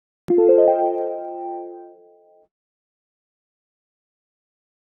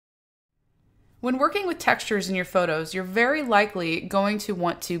When working with textures in your photos, you're very likely going to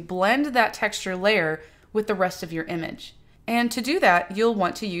want to blend that texture layer with the rest of your image. And to do that, you'll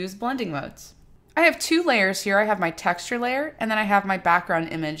want to use blending modes. I have two layers here. I have my texture layer, and then I have my background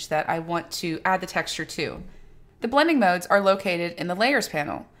image that I want to add the texture to. The blending modes are located in the Layers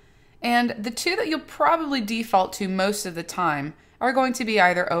panel. And the two that you'll probably default to most of the time are going to be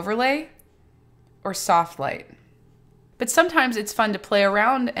either Overlay or Soft Light. But sometimes it's fun to play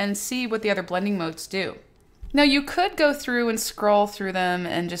around and see what the other blending modes do. Now you could go through and scroll through them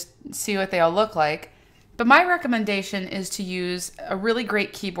and just see what they all look like, but my recommendation is to use a really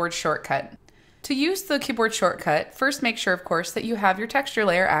great keyboard shortcut. To use the keyboard shortcut, first make sure, of course, that you have your texture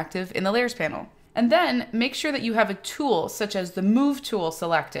layer active in the Layers panel. And then make sure that you have a tool such as the Move tool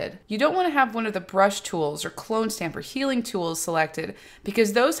selected. You don't want to have one of the brush tools or clone stamp or healing tools selected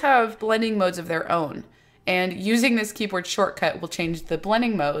because those have blending modes of their own. And using this keyboard shortcut will change the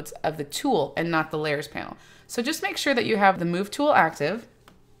blending modes of the tool and not the Layers panel. So just make sure that you have the Move tool active.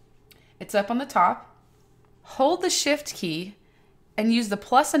 It's up on the top. Hold the Shift key and use the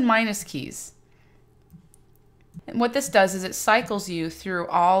plus and minus keys. And what this does is it cycles you through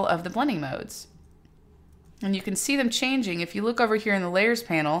all of the blending modes. And you can see them changing. If you look over here in the Layers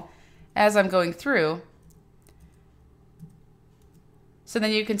panel, as I'm going through, so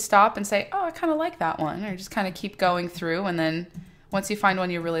then you can stop and say, oh, I kind of like that one, or just kind of keep going through, and then once you find one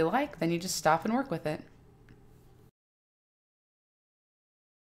you really like, then you just stop and work with it.